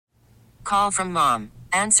Call from mom.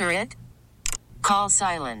 Answer it. Call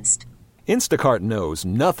silenced. Instacart knows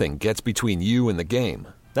nothing gets between you and the game.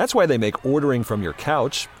 That's why they make ordering from your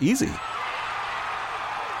couch easy.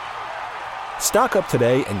 Stock up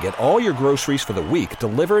today and get all your groceries for the week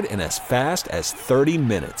delivered in as fast as 30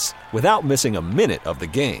 minutes without missing a minute of the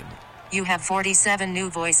game. You have 47 new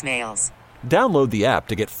voicemails. Download the app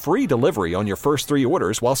to get free delivery on your first 3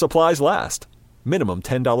 orders while supplies last. Minimum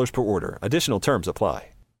 $10 per order. Additional terms apply.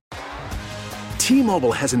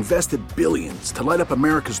 T-Mobile has invested billions to light up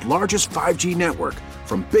America's largest 5G network,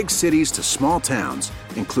 from big cities to small towns,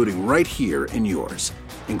 including right here in yours.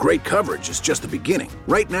 And great coverage is just the beginning.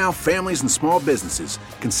 Right now, families and small businesses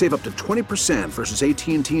can save up to 20% versus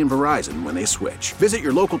AT&T and Verizon when they switch. Visit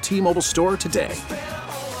your local T-Mobile store today.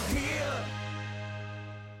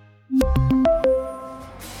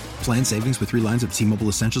 Plan savings with 3 lines of T-Mobile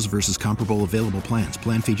Essentials versus comparable available plans.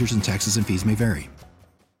 Plan features and taxes and fees may vary.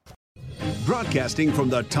 Broadcasting from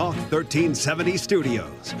the Talk 1370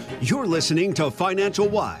 studios, you're listening to Financial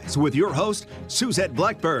Wise with your host, Suzette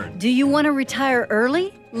Blackburn. Do you want to retire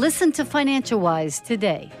early? Listen to Financial Wise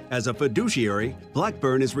today. As a fiduciary,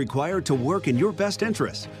 Blackburn is required to work in your best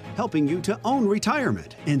interest, helping you to own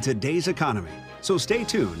retirement in today's economy. So stay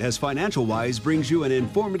tuned as Financial Wise brings you an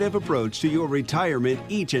informative approach to your retirement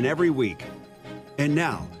each and every week. And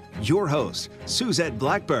now, your host, Suzette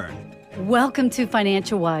Blackburn. Welcome to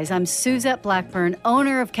Financial Wise. I'm Suzette Blackburn,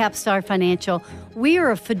 owner of Capstar Financial. We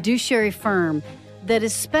are a fiduciary firm that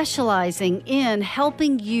is specializing in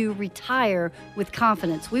helping you retire with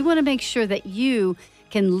confidence. We want to make sure that you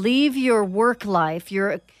can leave your work life,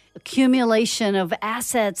 your accumulation of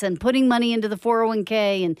assets and putting money into the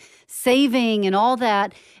 401k and saving and all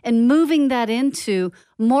that, and moving that into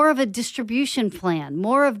more of a distribution plan,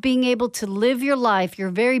 more of being able to live your life, your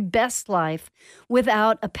very best life,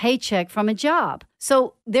 without a paycheck from a job.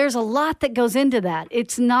 So there's a lot that goes into that.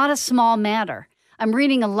 It's not a small matter. I'm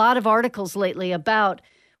reading a lot of articles lately about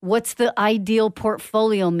what's the ideal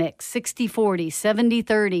portfolio mix, 60-40,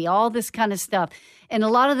 70-30, all this kind of stuff. And a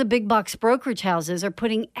lot of the big box brokerage houses are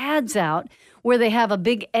putting ads out where they have a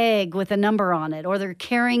big egg with a number on it, or they're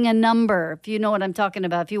carrying a number, if you know what I'm talking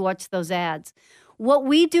about, if you watch those ads. What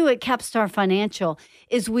we do at Capstar Financial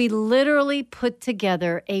is we literally put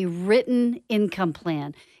together a written income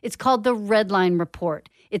plan. It's called the Redline Report.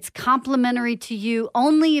 It's complimentary to you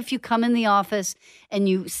only if you come in the office and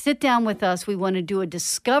you sit down with us. We want to do a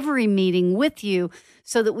discovery meeting with you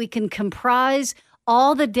so that we can comprise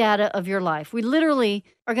all the data of your life. We literally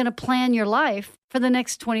are going to plan your life for the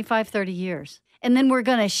next 25, 30 years. And then we're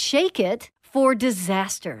going to shake it for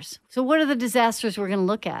disasters. So what are the disasters we're going to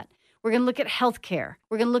look at? We're going to look at healthcare.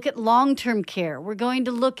 We're going to look at long-term care. We're going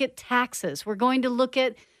to look at taxes. We're going to look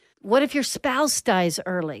at what if your spouse dies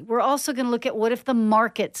early. We're also going to look at what if the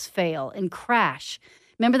markets fail and crash.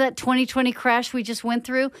 Remember that 2020 crash we just went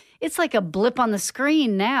through? It's like a blip on the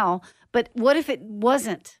screen now. But what if it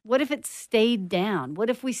wasn't? What if it stayed down? What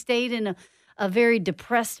if we stayed in a very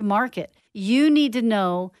depressed market? You need to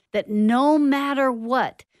know that no matter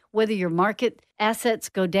what, whether your market assets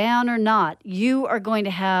go down or not, you are going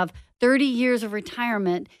to have 30 years of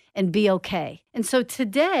retirement and be okay. And so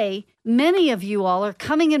today, many of you all are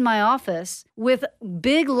coming in my office with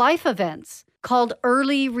big life events called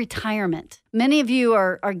early retirement. Many of you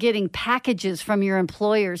are getting packages from your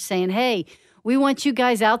employers saying, hey, we want you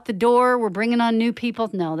guys out the door. We're bringing on new people.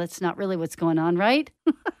 No, that's not really what's going on, right?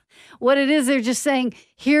 What it is, they're just saying,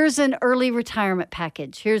 here's an early retirement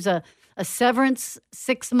package. Here's a severance,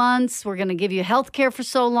 6 months. We're going to give you health care for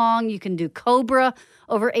so long. You can do COBRA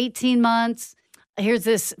over 18 months. Here's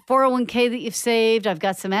this 401k that you've saved. I've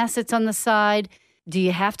got some assets on the side. Do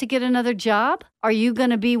you have to get another job? Are you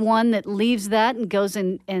going to be one that leaves that and goes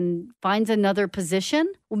and finds another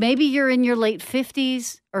position? Well, maybe you're in your late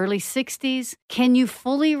 50s, early 60s. Can you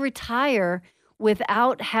fully retire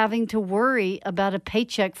without having to worry about a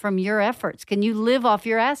paycheck from your efforts? Can you live off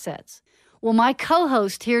your assets? Well, my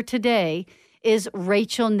co-host here today is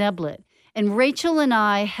Rachel Neblett. And Rachel and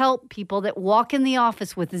I help people that walk in the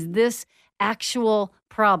office with this actual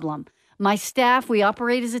problem. My staff, we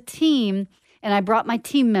operate as a team, and I brought my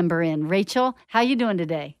team member in. Rachel, how you doing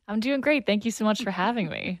today? I'm doing great. Thank you so much for having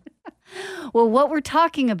me. Well, what we're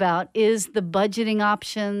talking about is the budgeting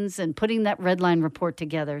options and putting that Redline Report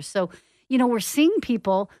together. So, you know, we're seeing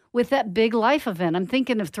people with that big life event. I'm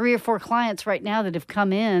thinking of 3 or 4 clients right now that have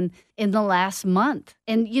come in the last month.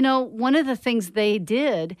 And, you know, one of the things they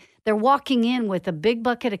did, they're walking in with a big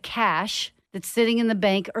bucket of cash that's sitting in the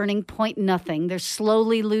bank earning point nothing. They're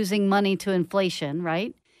slowly losing money to inflation,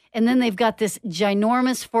 right? And then they've got this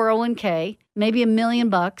ginormous 401k, maybe $1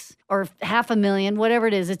 million or $500,000, whatever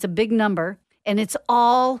it is. It's a big number. And it's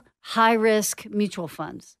all high-risk mutual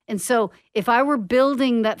funds. And so if I were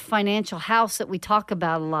building that financial house that we talk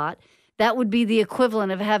about a lot, that would be the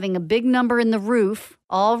equivalent of having a big number in the roof,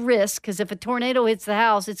 all risk, because if a tornado hits the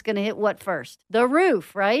house, it's going to hit what first? The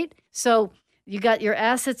roof, right? So you got your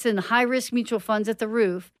assets in high-risk mutual funds at the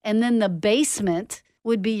roof, and then the basement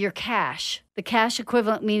would be your cash, the cash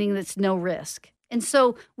equivalent, meaning that's no risk. And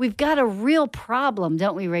so we've got a real problem,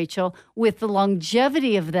 don't we, Rachel, with the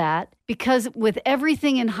longevity of that, because with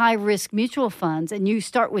everything in high-risk mutual funds and you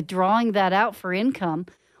start withdrawing that out for income,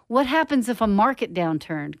 what happens if a market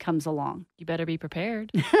downturn comes along? You better be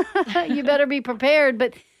prepared. You better be prepared.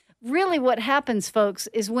 But really what happens, folks,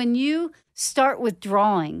 is when you start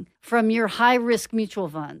withdrawing from your high-risk mutual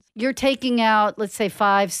funds, you're taking out, let's say,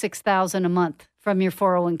 $5,000, $6,000 a month from your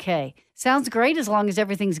 401k. Sounds great as long as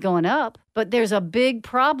everything's going up, but there's a big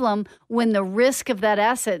problem when the risk of that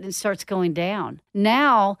asset starts going down.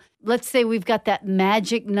 Now, let's say we've got that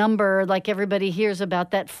magic number, like everybody hears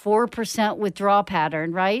about, that 4% withdrawal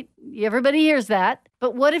pattern, right? Everybody hears that.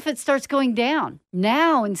 But what if it starts going down?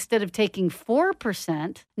 Now, instead of taking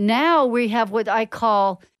 4%, now we have what I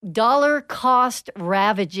call dollar cost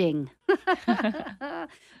ravaging.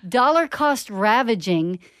 Dollar cost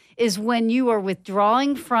ravaging is when you are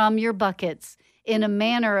withdrawing from your buckets in a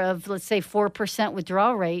manner of, let's say, 4%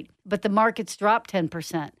 withdrawal rate, but the markets drop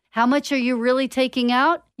 10%. How much are you really taking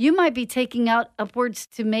out? You might be taking out upwards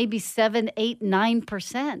to maybe 7, 8,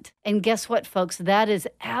 9%. And guess what, folks? That is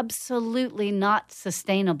absolutely not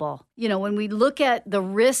sustainable. You know, when we look at the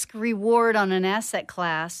risk reward on an asset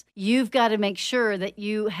class, you've got to make sure that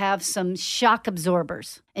you have some shock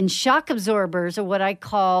absorbers. And shock absorbers are what I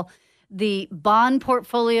call the bond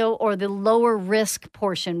portfolio or the lower risk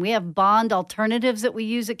portion. We have bond alternatives that we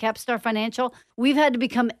use at Capstar Financial. We've had to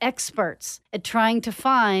become experts at trying to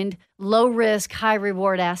find low risk, high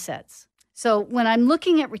reward assets. So when I'm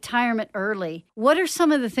looking at retirement early, what are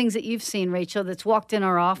some of the things that you've seen, Rachel, that's walked in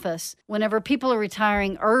our office? Whenever people are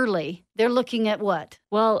retiring early, they're looking at what?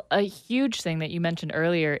 Well, a huge thing that you mentioned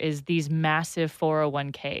earlier is these massive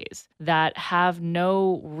 401ks that have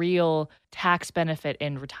no real tax benefit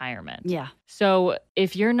in retirement. Yeah. So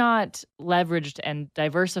if you're not leveraged and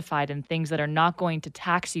diversified in things that are not going to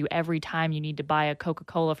tax you every time you need to buy a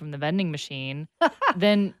Coca-Cola from the vending machine,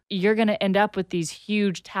 then you're going to end up with these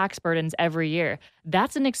huge tax burdens every year.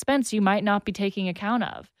 That's an expense you might not be taking account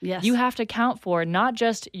of. Yes. You have to account for not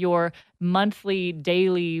just your monthly,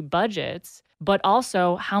 daily budgets, but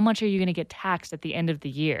also how much are you going to get taxed at the end of the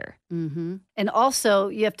year? Mm-hmm. And also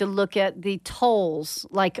you have to look at the tolls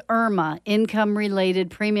like IRMA,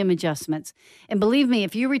 income-related premium adjustments. And believe me,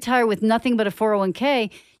 if you retire with nothing but a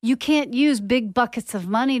 401k, you can't use big buckets of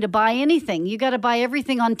money to buy anything. You got to buy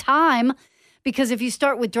everything on time, because if you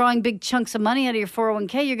start withdrawing big chunks of money out of your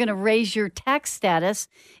 401k, you're going to raise your tax status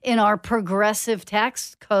in our progressive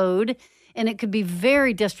tax code, and it could be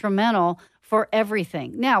very detrimental for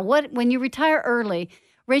everything. Now, when you retire early,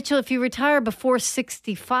 Rachel, if you retire before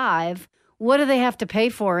 65, what do they have to pay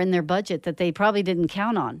for in their budget that they probably didn't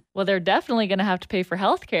count on? Well, they're definitely going to have to pay for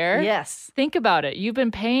healthcare. Yes. Think about it. You've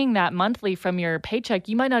been paying that monthly from your paycheck.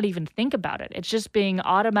 You might not even think about it. It's just being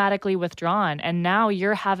automatically withdrawn. And now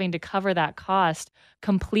you're having to cover that cost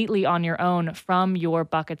completely on your own from your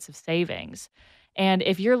buckets of savings. And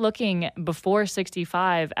if you're looking before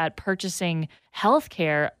 65 at purchasing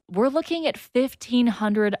healthcare, we're looking at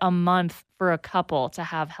 $1,500 a month for a couple to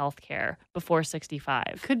have healthcare before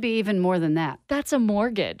 65. Could be even more than that. That's a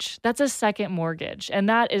mortgage. That's a second mortgage. And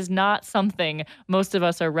that is not something most of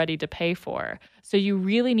us are ready to pay for. So you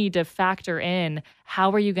really need to factor in,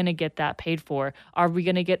 how are you going to get that paid for? Are we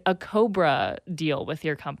going to get a COBRA deal with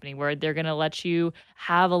your company where they're going to let you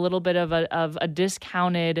have a little bit of a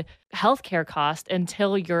discounted healthcare cost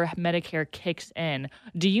until your Medicare kicks in?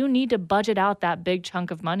 Do you need to budget out that big chunk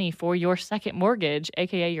of money for your second mortgage,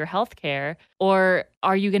 aka your healthcare, or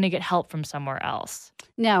are you going to get help from somewhere else?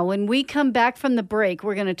 Now, when we come back from the break,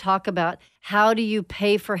 we're going to talk about how do you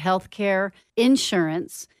pay for healthcare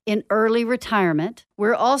insurance in early retirement.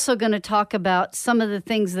 We're also going to talk about some of the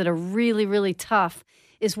things that are really, really tough.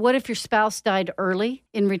 Is what if your spouse died early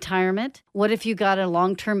in retirement? What if you got a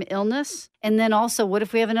long-term illness? And then also, what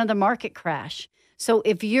if we have another market crash? So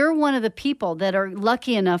if you're one of the people that are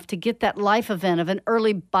lucky enough to get that life event of an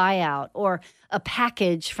early buyout or a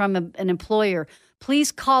package from an employer,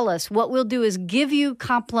 please call us. What we'll do is give you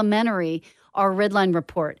complimentary our Redline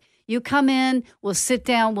report. You come in, we'll sit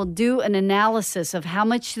down, we'll do an analysis of how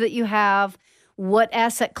much that you have, what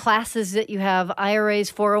asset classes that you have,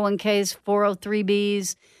 IRAs, 401ks,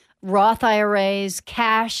 403bs, Roth IRAs,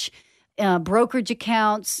 cash, brokerage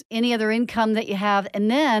accounts, any other income that you have.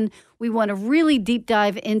 And then we want to really deep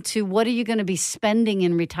dive into what are you going to be spending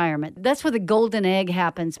in retirement. That's where the golden egg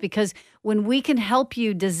happens, because when we can help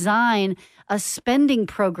you design a spending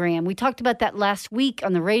program, we talked about that last week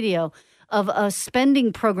on the radio, of a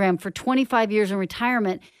spending program for 25 years in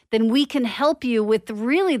retirement, then we can help you with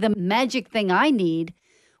really the magic thing I need,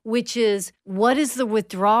 which is what is the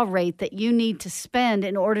withdrawal rate that you need to spend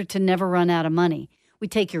in order to never run out of money. We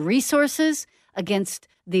take your resources against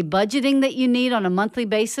the budgeting that you need on a monthly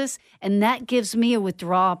basis, and that gives me a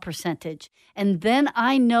withdrawal percentage. And then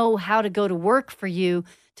I know how to go to work for you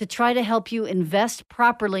to try to help you invest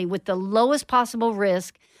properly with the lowest possible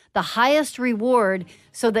risk, the highest reward,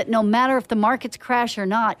 so that no matter if the markets crash or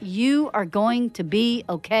not, you are going to be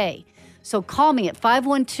okay. So call me at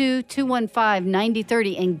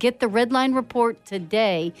 512-215-9030 and get the Redline Report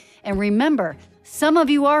today. And remember, some of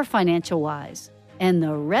you are financial wise, and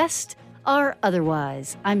the rest are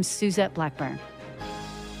otherwise. I'm Suzette Blackburn.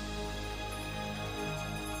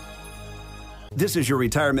 This is your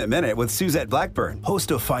Retirement Minute with Suzette Blackburn,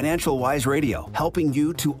 host of Financial Wise Radio, helping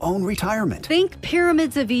you to own retirement. Think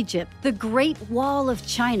pyramids of Egypt, the Great Wall of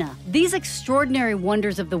China. These extraordinary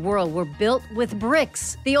wonders of the world were built with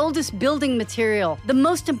bricks, the oldest building material. The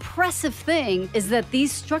most impressive thing is that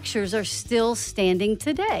these structures are still standing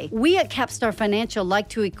today. We at Capstar Financial like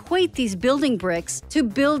to equate these building bricks to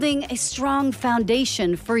building a strong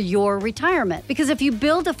foundation for your retirement. Because if you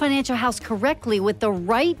build a financial house correctly with the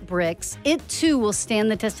right bricks, it too will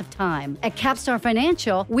stand the test of time. At Capstar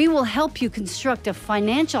Financial, we will help you construct a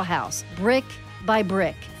financial house, brick by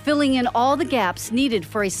brick, filling in all the gaps needed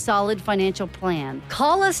for a solid financial plan.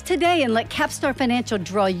 Call us today and let Capstar Financial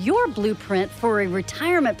draw your blueprint for a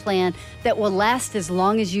retirement plan that will last as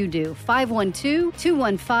long as you do.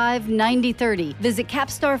 512-215-9030. Visit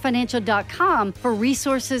capstarfinancial.com for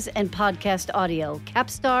resources and podcast audio.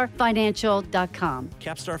 capstarfinancial.com.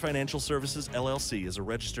 Capstar Financial Services, LLC is a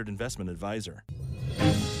registered investment advisor.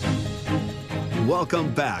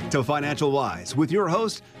 Welcome back to Financial Wise with your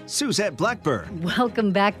host, Suzette Blackburn.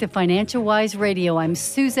 Welcome back to Financial Wise Radio. I'm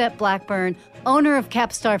Suzette Blackburn, owner of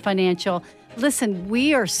Capstar Financial. Listen,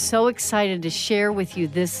 we are so excited to share with you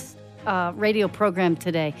this radio program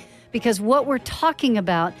today, because what we're talking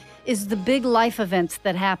about is the big life events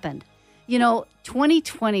that happened. You know,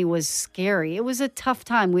 2020 was scary. It was a tough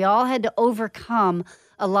time. We all had to overcome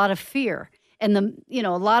a lot of fear. And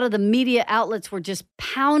a lot of the media outlets were just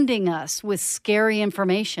pounding us with scary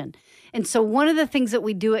information. And so one of the things that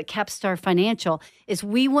we do at Capstar Financial is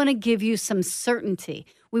we want to give you some certainty.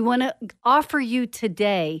 We want to offer you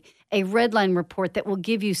today a Redline Report that will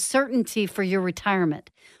give you certainty for your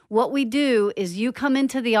retirement. What we do is you come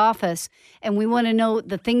into the office and we want to know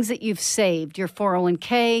the things that you've saved, your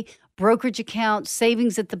 401k, brokerage accounts,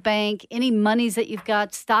 savings at the bank, any monies that you've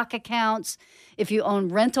got, stock accounts. If you own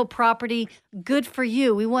rental property, good for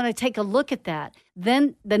you. We want to take a look at that.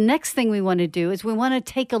 Then the next thing we want to do is we want to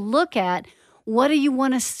take a look at what do you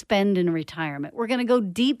want to spend in retirement. We're going to go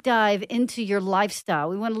deep dive into your lifestyle.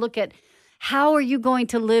 We want to look at how are you going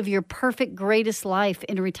to live your perfect, greatest life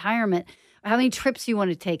in retirement. How many trips you want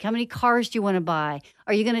to take? How many cars do you want to buy?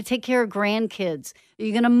 Are you going to take care of grandkids? Are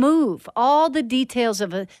you going to move? All the details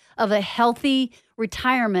of a healthy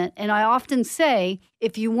retirement. And I often say,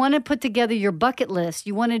 if you want to put together your bucket list,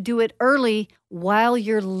 you want to do it early while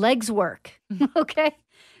your legs work. Okay?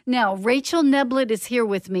 Now, Rachel Neblett is here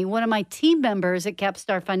with me, one of my team members at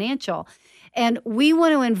Capstar Financial. And we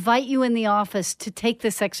want to invite you in the office to take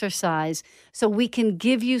this exercise so we can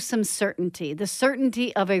give you some certainty. The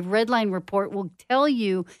certainty of a Redline Report will tell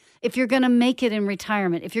you if you're going to make it in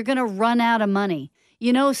retirement, if you're going to run out of money.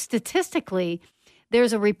 You know, statistically,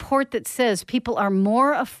 there's a report that says people are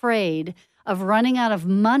more afraid of running out of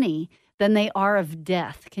money than they are of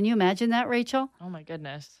death. Can you imagine that, Rachel? Oh, my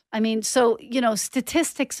goodness. I mean, so,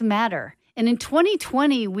 statistics matter. And in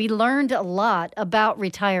 2020, we learned a lot about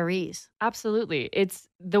retirees. Absolutely. It's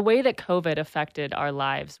the way that COVID affected our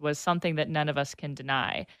lives was something that none of us can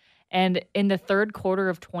deny. And in the third quarter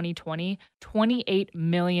of 2020, 28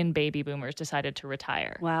 million baby boomers decided to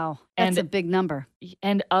retire. Wow. That's a big number.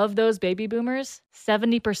 And of those baby boomers,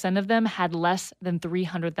 70% of them had less than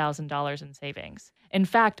 $300,000 in savings. In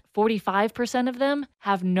fact, 45% of them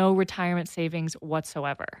have no retirement savings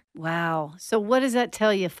whatsoever. Wow. So what does that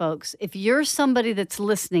tell you, folks? If you're somebody that's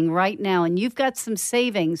listening right now and you've got some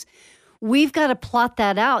savings, we've got to plot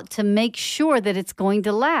that out to make sure that it's going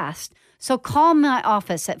to last. So call my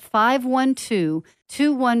office at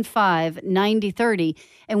 512-215-9030,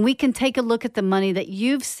 and we can take a look at the money that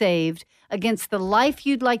you've saved against the life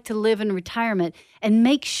you'd like to live in retirement and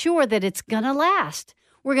make sure that it's going to last.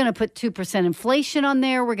 We're going to put 2% inflation on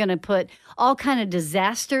there. We're going to put all kind of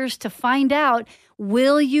disasters to find out,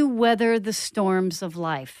 will you weather the storms of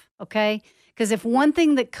life? Okay? Because if one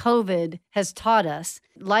thing that COVID has taught us,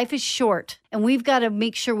 life is short, and we've got to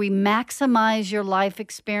make sure we maximize your life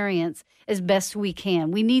experience as best we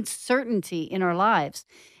can. We need certainty in our lives,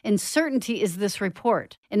 and certainty is this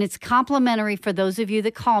report, and it's complimentary for those of you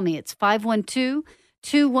that call me. It's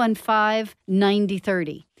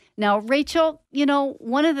 512-215-9030. Now, Rachel, you know,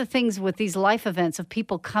 one of the things with these life events of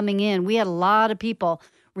people coming in, we had a lot of people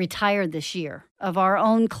retired this year of our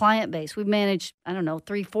own client base. We've managed,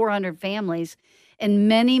 300-400 families, and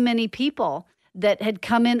many, many people that had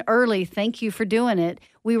come in early. Thank you for doing it.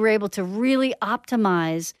 We were able to really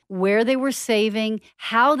optimize where they were saving,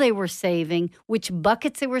 how they were saving, which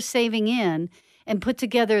buckets they were saving in, and put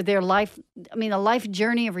together their life, a life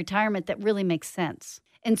journey of retirement that really makes sense.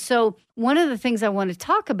 And so one of the things I want to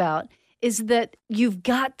talk about is that you've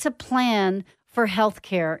got to plan for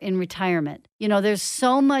healthcare in retirement. You know, there's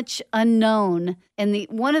so much unknown, and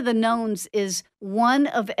one of the knowns is one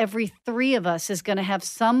of every 3 of us is going to have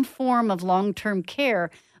some form of long-term care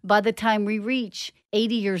by the time we reach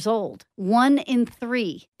 80 years old. 1 in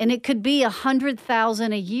 3, and it could be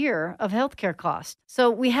 $100,000 a year of healthcare costs. So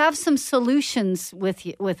we have some solutions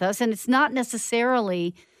with us, and it's not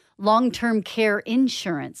necessarily long-term care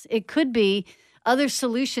insurance. It could be other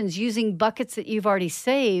solutions using buckets that you've already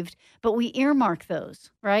saved, but we earmark those,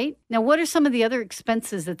 right? Now, what are some of the other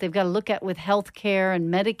expenses that they've got to look at with healthcare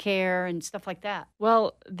and Medicare and stuff like that?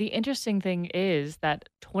 Well, the interesting thing is that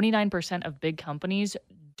 29% of big companies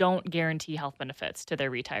don't guarantee health benefits to their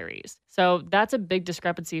retirees. So that's a big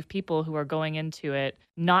discrepancy of people who are going into it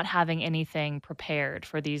not having anything prepared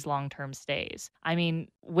for these long-term stays. I mean,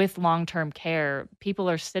 with long-term care, people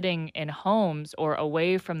are sitting in homes or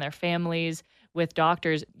away from their families with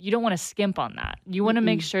doctors. You don't want to skimp on that. You want to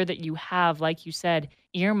make sure that you have, like you said,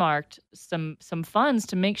 earmarked some funds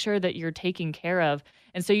to make sure that you're taken care of.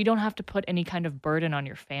 And so you don't have to put any kind of burden on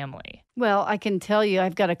your family. Well, I can tell you,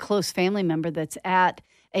 I've got a close family member that's at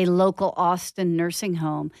a local Austin nursing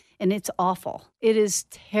home, and it's awful. It is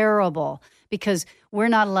terrible because we're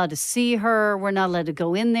not allowed to see her. We're not allowed to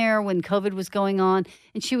go in there when COVID was going on.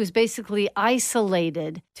 And she was basically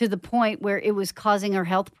isolated to the point where it was causing her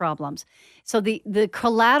health problems. So the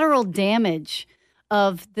collateral damage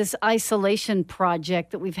of this isolation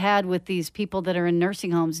project that we've had with these people that are in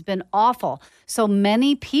nursing homes has been awful. So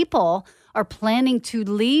many people are planning to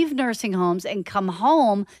leave nursing homes and come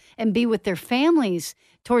home and be with their families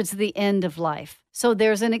towards the end of life. So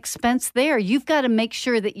there's an expense there. You've got to make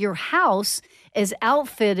sure that your house is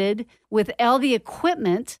outfitted with all the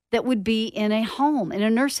equipment that would be in a home, in a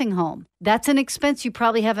nursing home. That's an expense you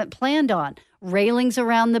probably haven't planned on. Railings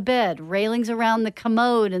around the bed, railings around the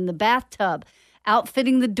commode and the bathtub,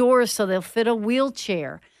 outfitting the doors so they'll fit a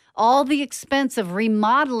wheelchair. All the expense of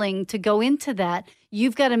remodeling to go into that,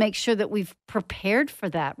 you've got to make sure that we've prepared for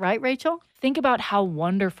that, right, Rachel? Think about how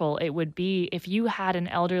wonderful it would be if you had an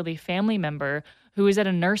elderly family member who is at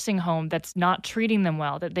a nursing home that's not treating them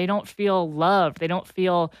well, that they don't feel loved, they don't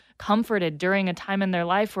feel comforted during a time in their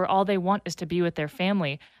life where all they want is to be with their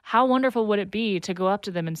family. How wonderful would it be to go up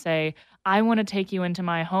to them and say, I want to take you into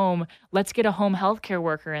my home. Let's get a home healthcare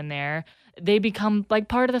worker in there. They become like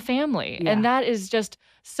part of the family. Yeah. And that is just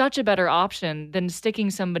such a better option than sticking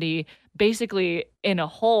somebody basically in a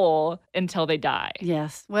hole until they die.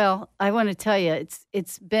 Yes. Well, I want to tell you,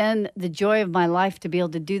 it's been the joy of my life to be able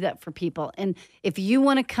to do that for people. And if you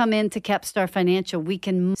want to come into Capstar Financial, we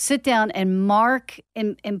can sit down and mark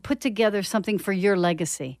and put together something for your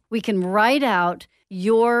legacy. We can write out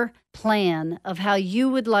your plan of how you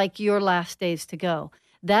would like your last days to go.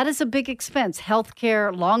 That is a big expense.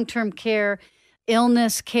 Healthcare, long-term care,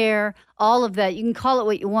 illness care, all of that. You can call it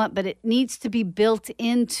what you want, but it needs to be built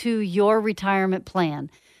into your retirement plan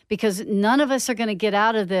because none of us are going to get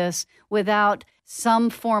out of this without some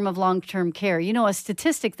form of long-term care. You know, a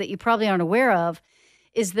statistic that you probably aren't aware of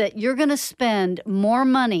is that you're going to spend more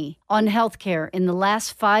money on healthcare in the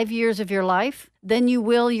last 5 years of your life than you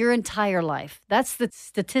will your entire life. That's the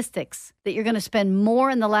statistics, that you're going to spend more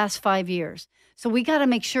in the last 5 years. So we got to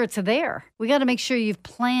make sure it's there. We got to make sure you've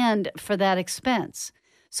planned for that expense.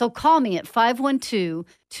 So call me at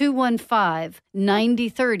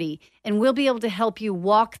 512-215-9030, and we'll be able to help you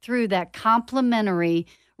walk through that complimentary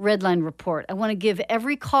Redline report. I want to give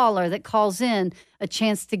every caller that calls in a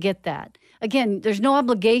chance to get that. Again, there's no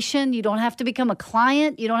obligation. You don't have to become a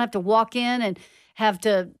client. You don't have to walk in and have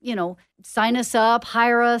to, sign us up,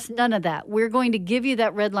 hire us, none of that. We're going to give you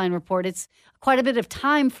that Redline report. It's quite a bit of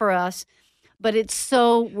time for us, but it's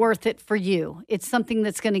so worth it for you. It's something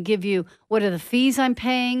that's going to give you, what are the fees I'm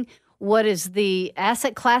paying? What is the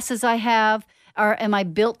asset classes I have? Or am I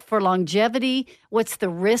built for longevity? What's the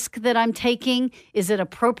risk that I'm taking? Is it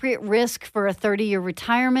appropriate risk for a 30-year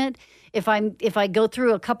retirement? If I go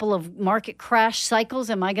through a couple of market crash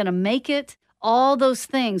cycles, am I going to make it? All those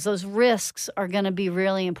things, those risks are going to be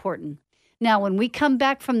really important. Now, when we come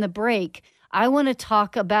back from the break, I want to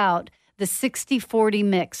talk about the 60-40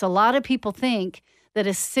 mix. A lot of people think that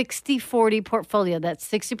a 60-40 portfolio, that's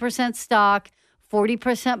 60% stock,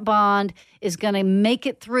 40% bond, is going to make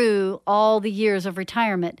it through all the years of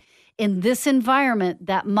retirement. In this environment,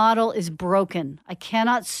 that model is broken. I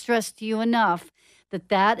cannot stress to you enough that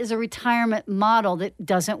that is a retirement model that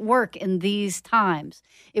doesn't work in these times.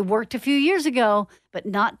 It worked a few years ago, but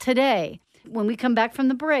not today. When we come back from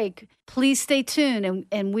the break, please stay tuned,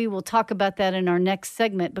 and we will talk about that in our next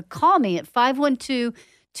segment. But call me at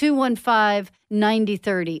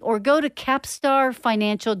 512-215-9030 or go to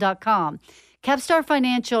capstarfinancial.com.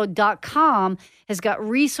 Capstarfinancial.com has got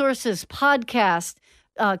resources, podcasts,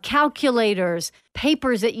 calculators,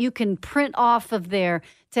 papers that you can print off of there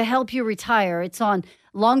to help you retire. It's on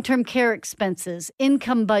long-term care expenses,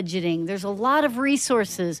 income budgeting. There's a lot of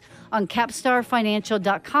resources on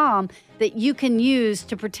capstarfinancial.com that you can use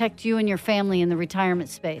to protect you and your family in the retirement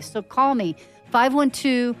space. So call me,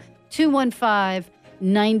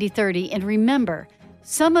 512-215-9030. And remember,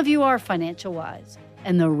 some of you are financial wise,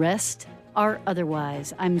 and the rest are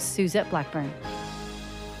otherwise. I'm Suzette Blackburn.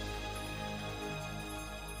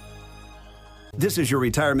 This is your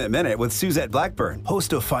Retirement Minute with Suzette Blackburn,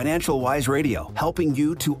 host of Financial Wise Radio, helping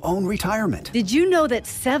you to own retirement. Did you know that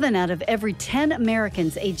 7 out of every 10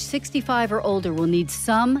 Americans age 65 or older will need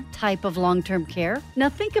some type of long-term care? Now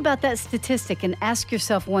think about that statistic and ask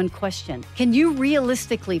yourself one question. Can you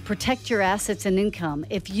realistically protect your assets and income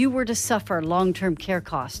if you were to suffer long-term care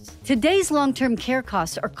costs? Today's long-term care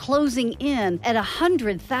costs are closing in at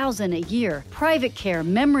 $100,000 a year. Private care,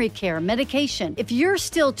 memory care, medication. If you're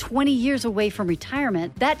still 20 years away from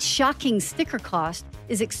retirement, that shocking sticker cost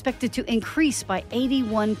is expected to increase by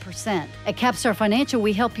 81%. At Capstar Financial,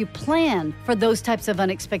 we help you plan for those types of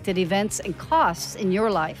unexpected events and costs in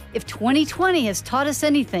your life. If 2020 has taught us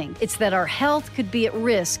anything, it's that our health could be at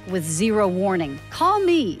risk with zero warning. Call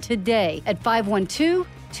me today at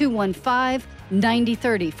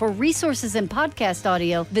 512-215-9030. For resources and podcast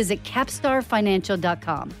audio, visit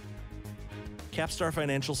capstarfinancial.com. Capstar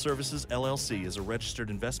Financial Services, LLC is a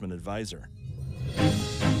registered investment advisor.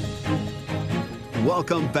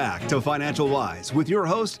 Welcome back to Financial Wise with your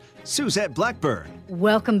host, Suzette Blackburn.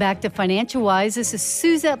 Welcome back to Financial Wise. This is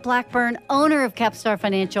Suzette Blackburn, owner of Capstar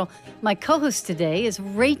Financial. My co-host today is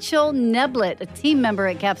Rachel Neblett, a team member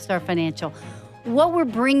at Capstar Financial. What we're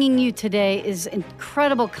bringing you today is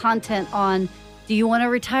incredible content on, do you want to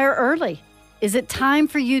retire early? Is it time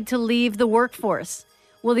for you to leave the workforce?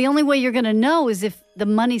 Well, the only way you're going to know is if the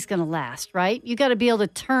money's going to last, right? You got to be able to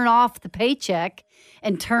turn off the paycheck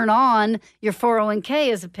and turn on your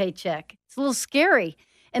 401k as a paycheck. It's a little scary.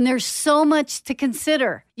 And there's so much to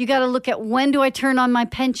consider. You got to look at, when do I turn on my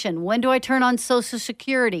pension? When do I turn on Social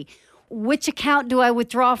Security? Which account do I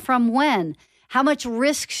withdraw from when? How much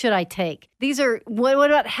risk should I take? These are,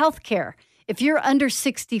 what about healthcare? If you're under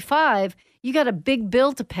 65, you got a big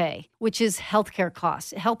bill to pay, which is healthcare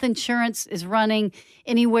costs. Health insurance is running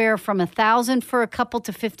anywhere from $1,000 for a couple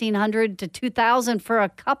to $1,500 to $2,000 for a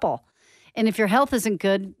couple. And if your health isn't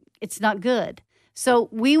good, it's not good. So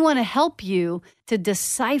we want to help you to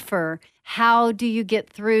decipher, how do you get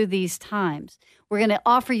through these times? We're going to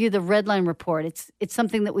offer you the Redline report. It's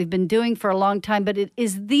something that we've been doing for a long time, but it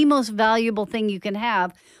is the most valuable thing you can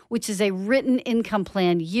have, which is a written income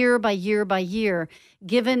plan year by year by year,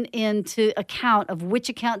 given into account of which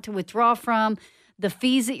account to withdraw from, the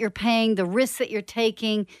fees that you're paying, the risks that you're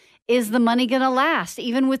taking. Is the money going to last,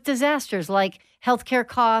 even with disasters like healthcare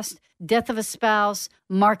costs, death of a spouse,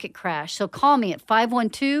 market crash? So call me at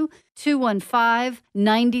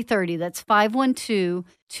 512-215-9030. That's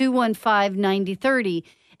 512-215-9030.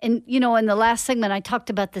 And, you know, in the last segment, I talked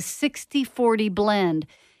about the 60-40 blend.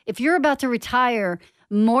 If you're about to retire,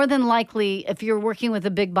 more than likely, if you're working with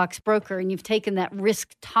a big box broker and you've taken that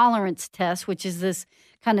risk tolerance test, which is this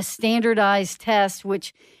kind of standardized test,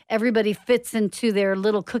 which everybody fits into their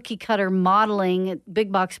little cookie cutter modeling at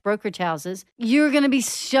big box brokerage houses, you're going to be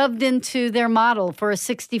shoved into their model for a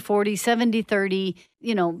 60-40,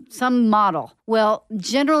 70-30, some model. Well,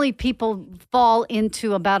 generally people fall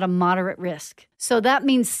into about a moderate risk. So that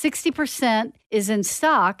means 60% is in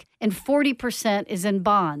stock and 40% is in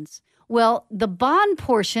bonds. Well, the bond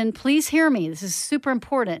portion, please hear me, this is super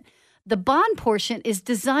important. The bond portion is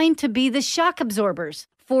designed to be the shock absorbers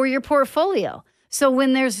for your portfolio. So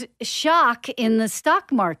when there's shock in the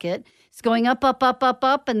stock market, it's going up, up, up, up,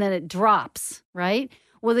 up, and then it drops, right?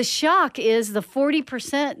 Well, the shock is the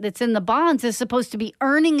 40% that's in the bonds is supposed to be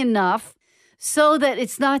earning enough so that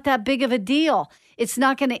it's not that big of a deal. It's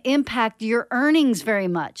not going to impact your earnings very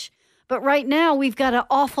much. But right now, we've got an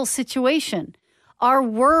awful situation. Our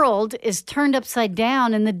world is turned upside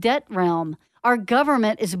down in the debt realm. Our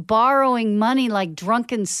government is borrowing money like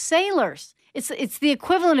drunken sailors. It's the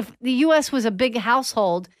equivalent if the U.S. was a big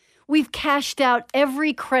household. We've cashed out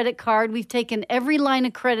every credit card. We've taken every line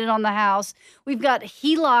of credit on the house. We've got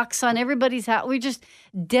HELOCs on everybody's house. We're just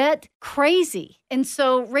debt crazy. And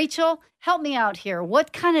so, Rachel, help me out here.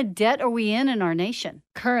 What kind of debt are we in our nation?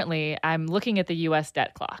 Currently, I'm looking at the U.S.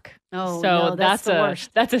 debt clock. Oh, so no, that's the worst.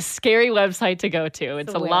 That's a scary website to go to.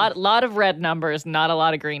 It's a lot of red numbers, not a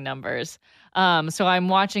lot of green numbers. So I'm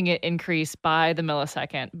watching it increase by the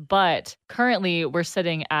millisecond. But currently, we're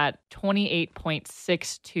sitting at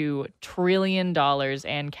 $28.62 trillion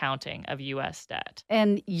and counting of U.S. debt.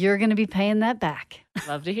 And you're going to be paying that back.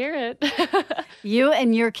 Love to hear it. You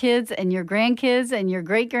and your kids and your grandkids and your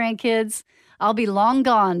great-grandkids, I'll be long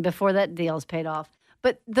gone before that deal's paid off.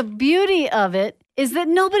 But the beauty of it is that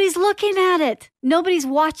nobody's looking at it. Nobody's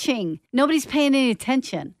watching. Nobody's paying any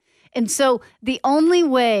attention. And so the only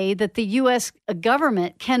way that the U.S.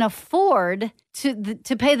 government can afford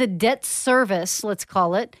to pay the debt service, let's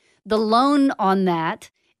call it, the loan on that,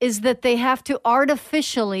 is that they have to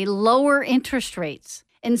artificially lower interest rates.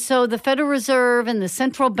 And so the Federal Reserve and the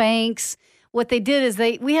central banks, what they did is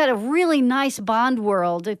we had a really nice bond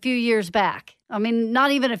world a few years back. I mean,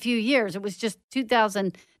 not even a few years. It was just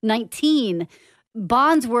 2019.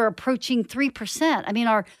 Bonds were approaching 3%. I mean,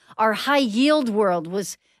 our high yield world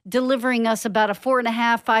was delivering us about a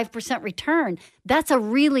 4.5%, 5% return. That's a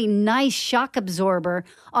really nice shock absorber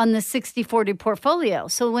on the 60-40 portfolio.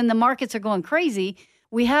 So when the markets are going crazy,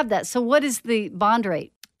 we have that. So what is the bond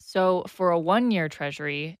rate? So for a 1-year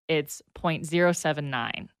treasury, it's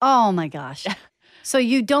 0.079. Oh my gosh. So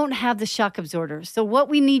you don't have the shock absorber. So what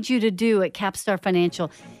we need you to do at Capstar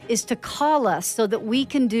Financial is to call us so that we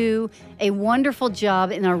can do a wonderful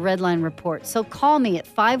job in our Redline report. So call me at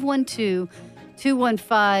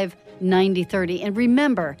 512-215-9030. And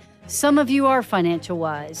remember, some of you are financial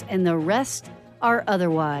wise and the rest are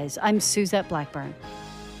otherwise. I'm Suzette Blackburn.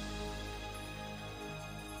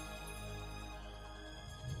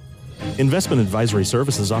 Investment advisory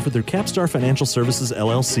services offered through Capstar Financial Services,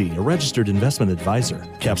 LLC, a registered investment advisor.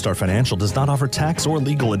 Capstar Financial does not offer tax or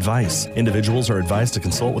legal advice. Individuals are advised to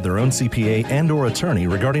consult with their own CPA and or attorney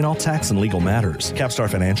regarding all tax and legal matters. Capstar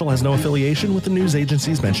Financial has no affiliation with the news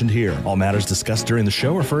agencies mentioned here. All matters discussed during the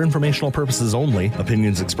show are for informational purposes only.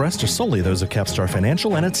 Opinions expressed are solely those of Capstar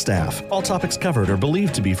Financial and its staff. All topics covered are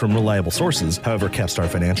believed to be from reliable sources. However, Capstar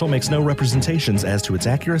Financial makes no representations as to its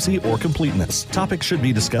accuracy or completeness. Topics should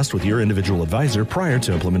be discussed with your individual advisor prior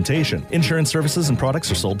to implementation. Insurance services and products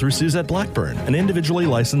are sold through Suzette Blackburn, an individually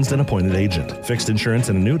licensed and appointed agent. Fixed insurance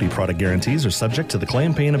and annuity product guarantees are subject to the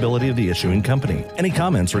claim paying ability of the issuing company. Any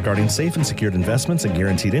comments regarding safe and secured investments and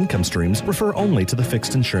guaranteed income streams refer only to the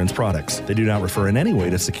fixed insurance products. They do not refer in any way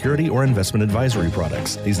to security or investment advisory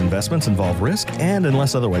products. These investments involve risk and,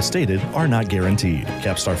 unless otherwise stated, are not guaranteed.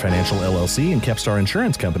 Capstar Financial LLC and Capstar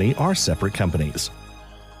Insurance Company are separate companies.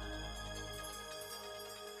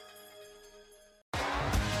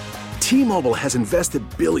 T-Mobile has invested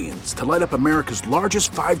billions to light up America's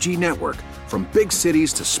largest 5G network, from big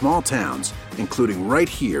cities to small towns, including right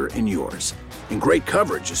here in yours. And great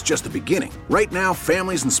coverage is just the beginning. Right now,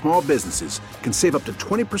 families and small businesses can save up to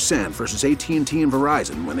 20% versus AT&T and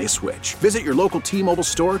Verizon when they switch. Visit your local T-Mobile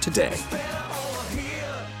store today.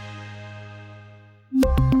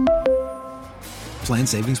 Plan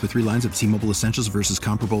savings with 3 lines of T-Mobile Essentials versus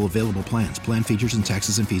comparable available plans. Plan features and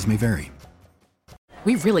taxes and fees may vary.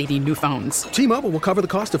 We really need new phones. T-Mobile will cover the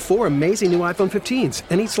cost of 4 amazing new iPhone 15s,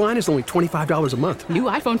 and each line is only $25 a month. New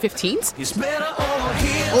iPhone 15s? It's better over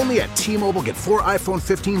here. Only at T-Mobile, get 4 iPhone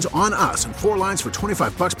 15s on us and 4 lines for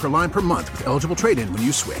 $25 per line per month with eligible trade-in when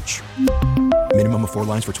you switch. Minimum of 4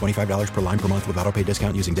 lines for $25 per line per month with autopay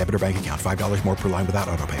discount using debit or bank account. $5 more per line without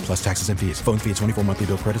autopay, plus taxes and fees. Phone fee at 24 monthly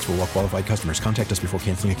bill credits for well-qualified customers. Contact us before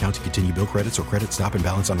canceling account to continue bill credits or credit stop and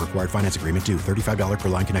balance on required finance agreement due. $35 per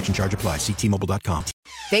line connection charge applies. See T-Mobile.com.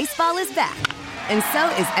 Baseball is back, and so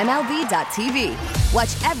is MLB.tv.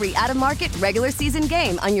 Watch every out-of-market regular season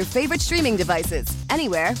game on your favorite streaming devices.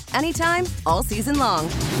 Anywhere, anytime, all season long.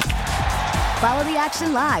 Follow the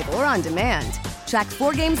action live or on demand. Track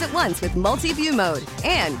 4 games at once with multi-view mode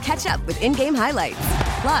and catch up with in-game highlights.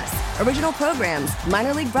 Plus, original programs,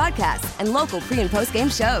 minor league broadcasts, and local pre- and post-game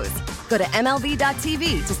shows. Go to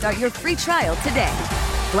MLB.tv to start your free trial today.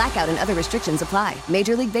 Blackout and other restrictions apply.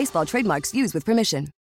 Major League Baseball trademarks used with permission.